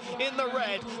Canada in the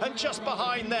red, and just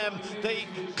behind them, the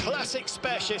classic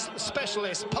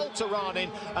specialist Polteranin,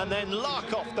 and then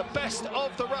Larkov, the best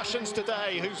of the Russians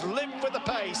today, who's lived with the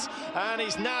pace and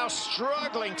is now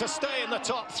struggling to stay in the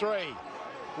top 3.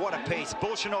 What a pace.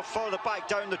 Bolshanov further back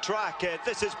down the track.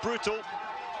 This is brutal.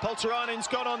 Polteranin's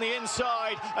gone on the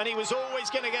inside, and he was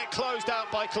always going to get closed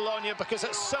out by Colonia, because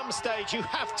at some stage you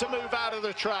have to move out of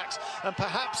the tracks, and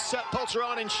perhaps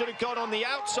Polteranin should have gone on the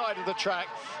outside of the track,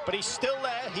 but he's still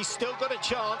there, he's still got a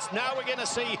chance. Now we're going to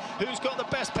see who's got the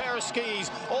best pair of skis.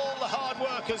 All the hard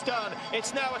work is done.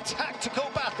 It's now a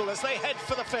tactical battle as they head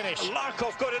for the finish.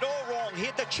 Larkov got it all wrong. He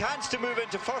had the chance to move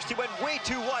into first. He went way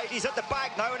too wide. He's at the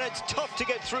back now, and it's tough to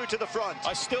get through to the front.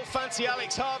 I still fancy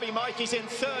Alex Harvey, Mike. He's in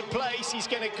 3rd place. He's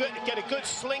going to get a good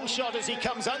slingshot as he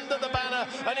comes under the banner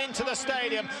and into the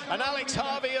stadium. And Alex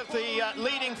Harvey of the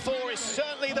leading 4 is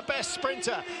certainly the best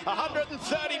sprinter.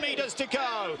 130 meters to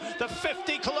go. The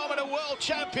 50-kilometer world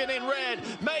champion in red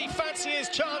may fancy his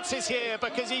chances here,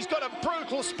 because he's got a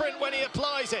brutal sprint when he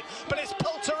applies it. But it's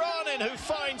Polteranin who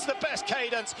finds the best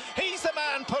cadence. He's the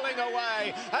man pulling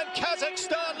away. And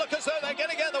Kazakhstan look as though they're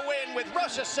going to get the win, with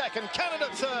Russia 2nd, Canada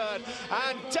 3rd,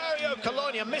 and Dario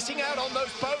Colonia missing out on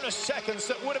those bonus seconds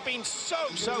that would have been so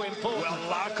important.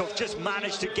 Well, Larkov just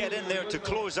managed to get in there to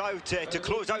close out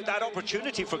that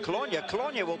opportunity for Colonia.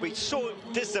 Colonia will be so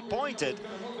disappointed,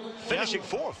 finishing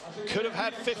 4th. Could have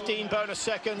had 15 bonus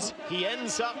seconds. He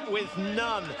ends up with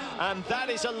none, and that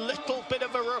is a little bit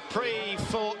of a reprieve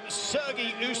for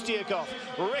Sergei Ustiakov.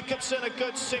 Rickardson a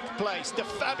good 6th place. De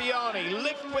Fabiani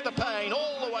lived with the pain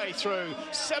all the way through.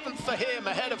 7th for him,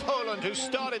 ahead of Holland, who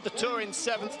started the Tour in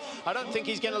 7th. I don't think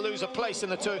he's going to lose a place in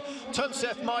the Tour.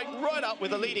 Tunsev might right up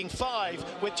with the leading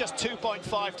 5 with just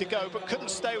 2.5 to go, but couldn't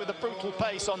stay with the brutal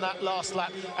pace on that last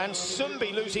lap. And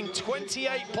Sundby losing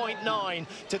 28.9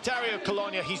 to Dario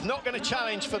Colonia. He's not going to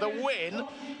challenge for the win,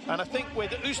 and I think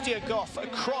with Ustiakov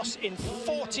across in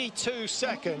 42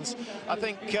 seconds, I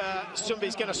think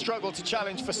Sundby's going to struggle to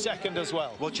challenge for 2nd as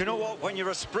well. Well, do you know what? When you're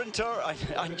a sprinter,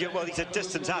 well, he's a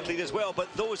distance athlete as well,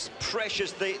 but those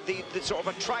precious, the sort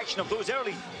of attraction of those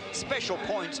early special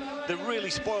points that really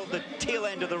spoiled the tail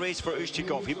end of the race for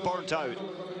Ustiakov. He burnt out.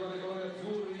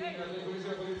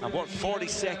 And what, 40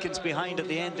 seconds behind at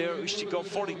the end there? Ustiakov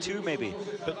 42 maybe.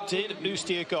 But did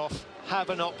Ustiakov have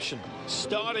an option?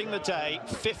 Starting the day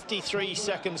 53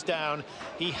 seconds down,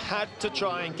 he had to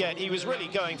try and get, he was really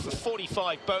going for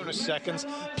 45 bonus seconds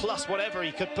plus whatever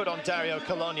he could put on Dario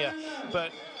Colonia,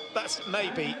 but that's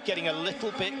maybe getting a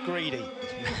little bit greedy.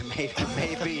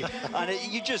 maybe. And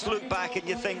you just look back and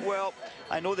you think, well,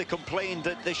 I know they complained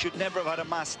that they should never have had a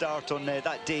mass start on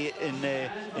that day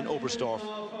in Oberstdorf.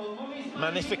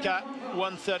 Magnificat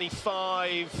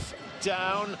 135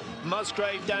 down.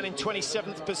 Musgrave down in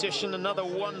 27th position, another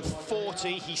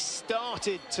 140. He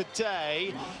started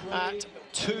today at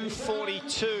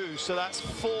 2:42, so that's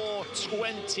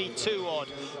 4:22 odd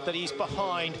that he's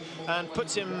behind, and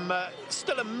puts him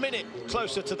still a minute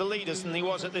closer to the leaders than he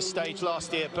was at this stage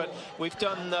last year. But we've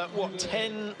done, what,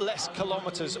 10 less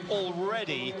kilometres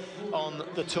already on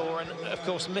the Tour, and of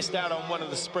course missed out on one of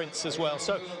the sprints as well.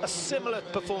 So a similar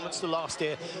performance to last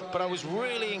year, but I was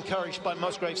really encouraged by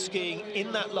Musgrave skiing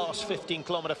in that last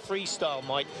 15-kilometre freestyle,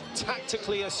 Mike.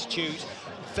 Tactically astute,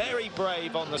 very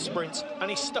brave on the sprints, and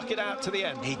he stuck it out to the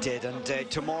end. He did, and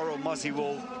tomorrow Muzzy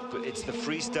will, it's the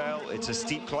freestyle, it's a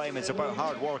steep climb, it's about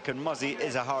hard work, and Muzzy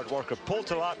is a hard worker.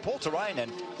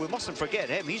 Polterainen, we mustn't forget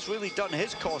him, he's really done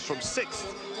his course from 6th,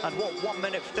 and what, 1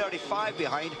 minute 35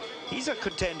 behind. He's a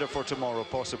contender for tomorrow,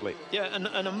 possibly. Yeah, and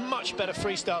a much better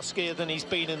freestyle skier than he's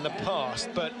been in the past,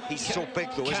 but... He's so big,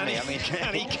 though, isn't he? I mean,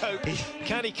 can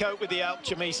he cope with the Alpe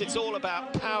d'Huez? It's all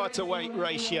about power-to-weight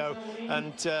ratio,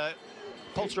 and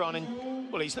Polterainen,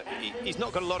 well, he's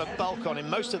not got a lot of bulk on him.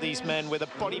 Most of these men with a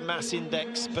body mass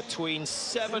index between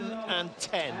 7 and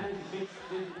 10.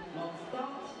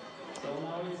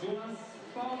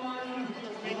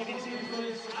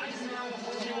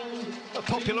 A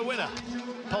popular winner,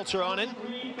 Polterainen,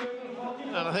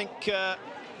 and I think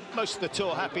most of the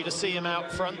Tour happy to see him out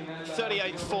front.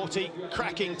 38:40,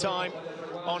 cracking time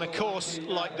on a course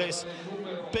like this.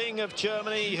 Bing of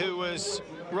Germany, who was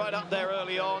right up there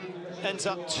early on, ends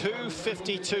up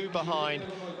 2:52 behind.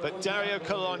 But Dario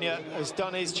Cologna has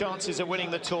done his chances of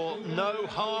winning the Tour no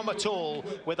harm at all,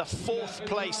 with a 4th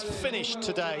place finish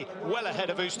today, well ahead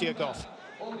of Ustiakov.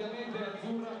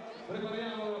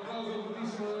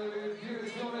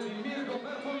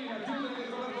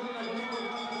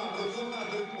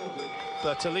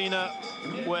 Bertolina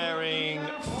wearing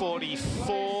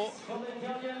 44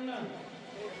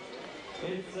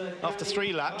 after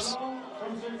 3 laps.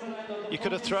 You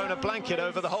could have thrown a blanket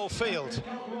over the whole field,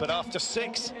 but after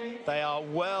 6 they are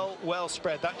well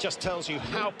spread. That just tells you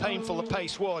how painful the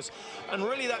pace was, and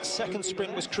really that second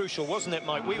sprint was crucial, wasn't it,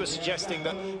 Mike? We were suggesting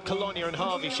that Cologna and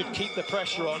Harvey should keep the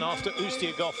pressure on after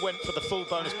Ustiakov went for the full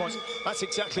bonus points. That's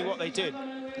exactly what they did.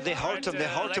 They hurt him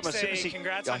as soon as he...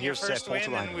 Congrats on your first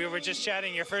win, and we were just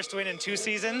chatting, your first win in 2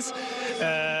 seasons.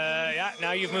 Yeah,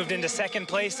 now you've moved into 2nd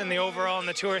place in the overall in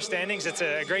the Tour standings. It's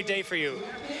a great day for you.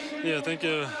 Yeah, thank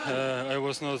you. I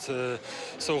was not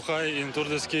so high in Tour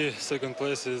de Ski. 2nd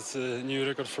place is a new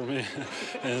record for me.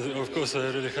 And of course,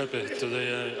 I'm really happy.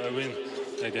 Today I win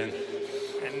again.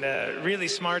 And really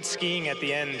smart skiing at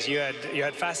the end. You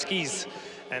had fast skis.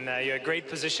 And you had great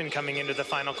position coming into the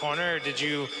final corner. Did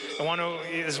you want to,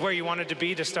 is where you wanted to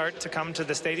be to start to come to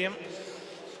the stadium?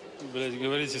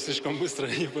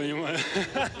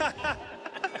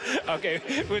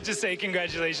 Okay, we'll just say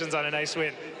congratulations on a nice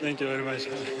win. Thank you very much.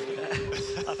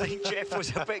 I think Jeff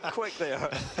was a bit quick there.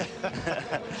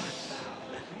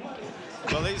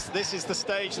 Well, this is the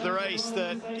stage of the race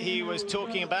that he was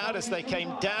talking about as they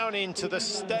came down into the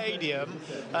stadium.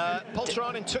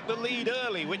 Polterainen took the lead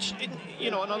early, which,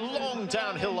 you know, on a long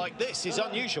downhill like this is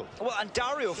unusual. Well, and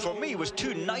Dario, for me, was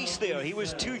too nice there. He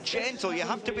was too gentle. You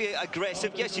have to be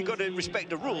aggressive. Yes, you've got to respect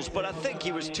the rules, but I think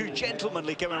he was too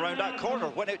gentlemanly coming around that corner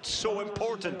when it's so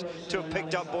important to have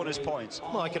picked up bonus points.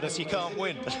 My goodness, you can't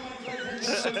win.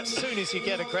 As soon as you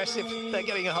get aggressive, they're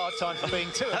getting a hard time for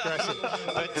being too aggressive.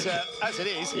 But as it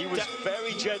is, he was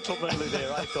very gentlemanly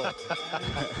there, I thought.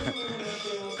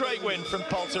 Great win from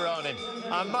Polterainen.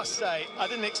 I must say, I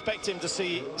didn't expect him to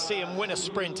see him win a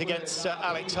sprint against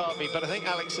Alex Harvey, but I think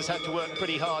Alex has had to work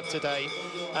pretty hard today.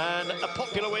 And a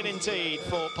popular win indeed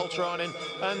for Polterainen.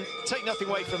 And take nothing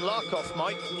away from Larkov,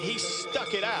 Mike. He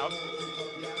stuck it out.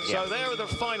 So there are the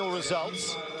final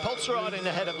results. Polterainen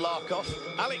ahead of Larkov.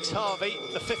 Alex Harvey,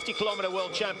 the 50-kilometre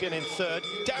world champion, in 3rd.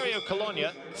 Dario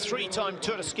Cologna, 3-time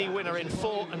Tour de Ski winner, in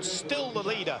 4th, and still the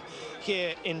leader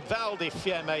here in Val di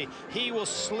Fiemme. He will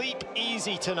sleep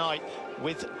easy tonight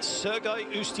with Sergei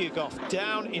Ustiakov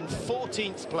down in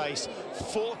 14th place,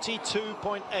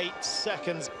 42.8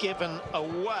 seconds given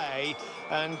away.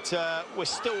 And we're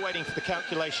still waiting for the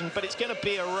calculation, but it's going to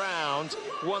be around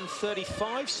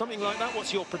 1:35, something like that.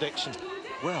 What's your prediction?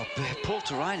 Well,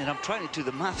 Polterainen, I'm trying to do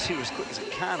the maths here as quick as I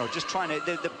can, or just trying to,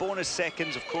 the bonus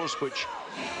seconds, of course, which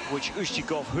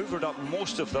Ustiakov hoovered up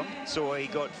most of them, so he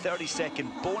got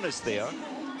 30-second bonus there.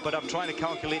 But I'm trying to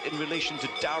calculate in relation to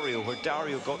Dario, where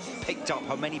Dario got picked up,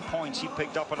 how many points he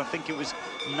picked up, and I think it was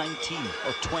 19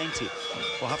 or 20.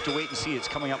 We'll have to wait and see. It's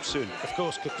coming up soon. Of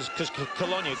course, because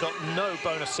Cologna got no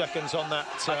bonus seconds on that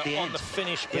on the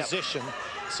finish position.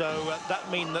 So that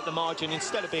means that the margin,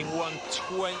 instead of being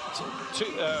 120,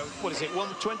 220,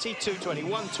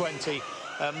 120,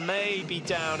 may be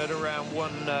down at around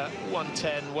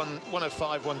 110,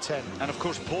 105, 110. And of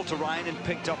course, Polterainen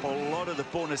picked up a lot of the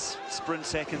bonus sprint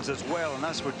seconds as well, and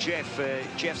that's where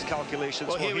Jeff's calculations.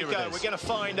 Well, here we go. We're going to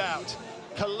find out.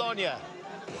 Colonia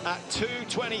at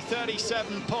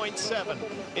 2:20:37.7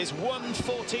 is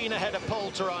 1:14 ahead of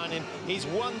Polterainen. He's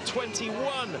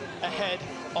 1:21 ahead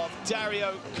of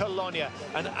Dario Colonia,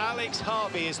 and Alex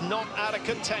Harvey is not out of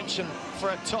contention for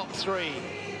a top 3.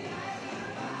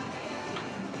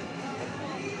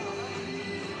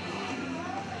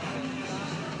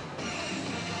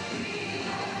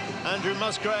 Andrew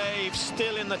Musgrave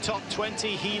still in the top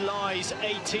 20. He lies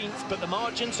 18th, but the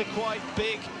margins are quite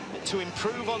big to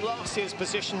improve on last year's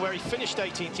position where he finished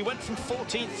 18th. He went from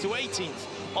 14th to 18th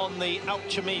on the Alpe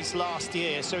d'Huez last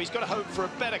year, so he's got to hope for a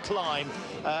better climb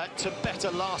to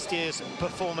better last year's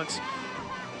performance.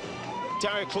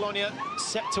 Dario Colonia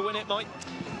set to win it, Mike?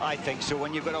 I think so.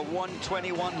 When you've got a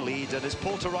 1:21 lead, and as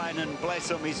Polterainen, bless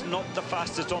him, he's not the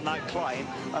fastest on that climb,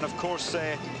 and of course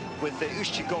with the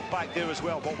Ustiakov back there as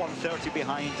well, but 1:30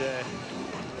 behind.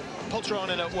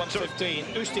 Polterainen at 1:15,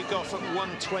 Ustiakov at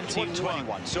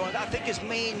 1:21. So I think his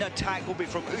main attack will be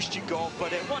from Ustiakov,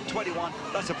 but at 1:21,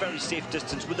 that's a very safe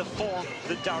distance with the form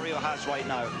that Dario has right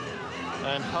now.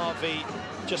 And Harvey,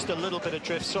 just a little bit of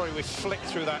drift. Sorry, we flicked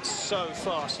through that so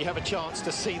fast. You have a chance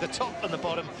to see the top and the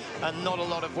bottom and not a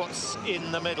lot of what's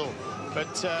in the middle.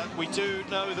 But we do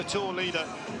know the Tour leader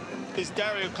is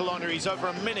Dario Colonia. He's over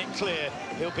a minute clear.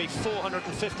 He'll be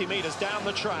 450 meters down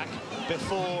the track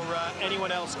before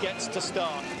anyone else gets to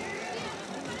start.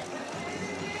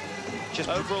 Just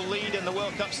overall lead in the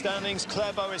World Cup standings.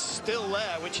 Klæbo is still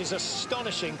there, which is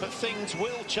astonishing, but things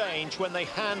will change when they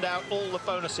hand out all the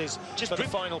bonuses for the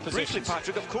final positions. Briefly,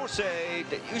 Patrick, of course,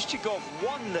 Ustiakov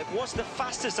was the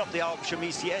fastest up the Alpe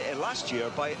d'Huez last year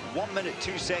by 1 minute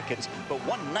 2 seconds, but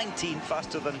 1:19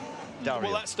 faster than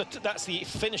Dario. Well, that's the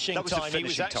finishing time. He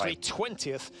was actually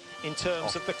 20th in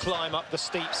terms of the climb up the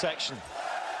steep section.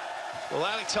 Well,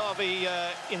 Alex Harvey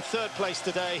in 3rd place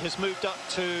today has moved up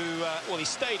to, well, he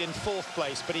stayed in 4th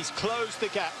place, but he's closed the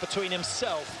gap between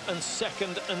himself and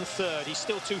 2nd and 3rd. He's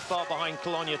still too far behind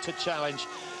Colonia to challenge.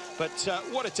 But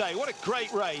what a day, what a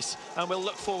great race, and we'll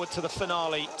look forward to the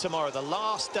finale tomorrow, the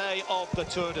last day of the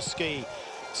Tour de Ski.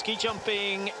 Ski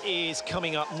jumping is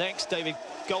coming up next. David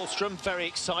Goldstrom very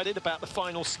excited about the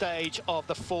final stage of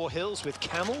the 4 Hills, with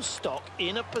Camel Stock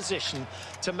in a position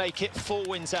to make it 4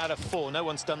 wins out of 4. No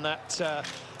one's done that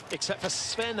except for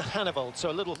Sven Hannavold, so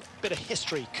a little bit of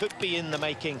history could be in the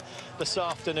making this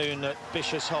afternoon at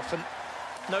Bischofshofen.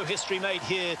 No history made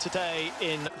here today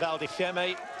in Val di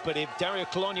Fiemme, but if Dario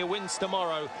Colonia wins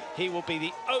tomorrow, he will be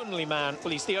the only man,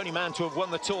 well, he's the only man to have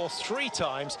won the Tour 3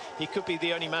 times. He could be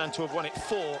the only man to have won it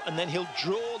 4, and then he'll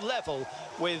draw level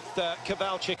with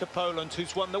Kowalczyk of Poland,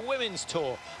 who's won the Women's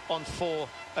Tour on 4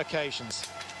 occasions.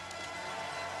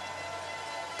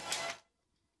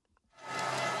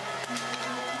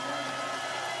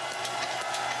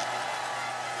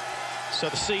 So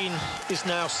the scene is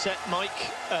now set,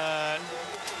 Mike.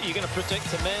 You're going to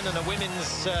predict a men and a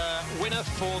women's winner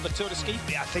for the Tour de Ski?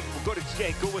 Yeah, I think we've got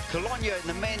to go with Colonia in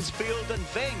the men's field and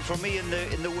Weng for me in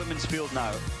the women's field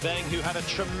now. Weng, who had a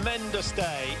tremendous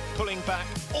day, pulling back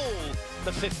all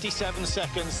the 57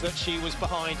 seconds that she was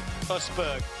behind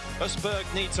Østberg. Østberg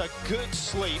needs a good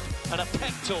sleep and a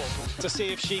pep talk to see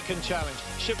if she can challenge.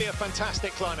 Should be a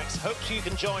fantastic climax. Hope you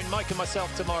can join Mike and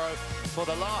myself tomorrow for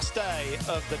the last day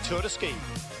of the Tour de Ski.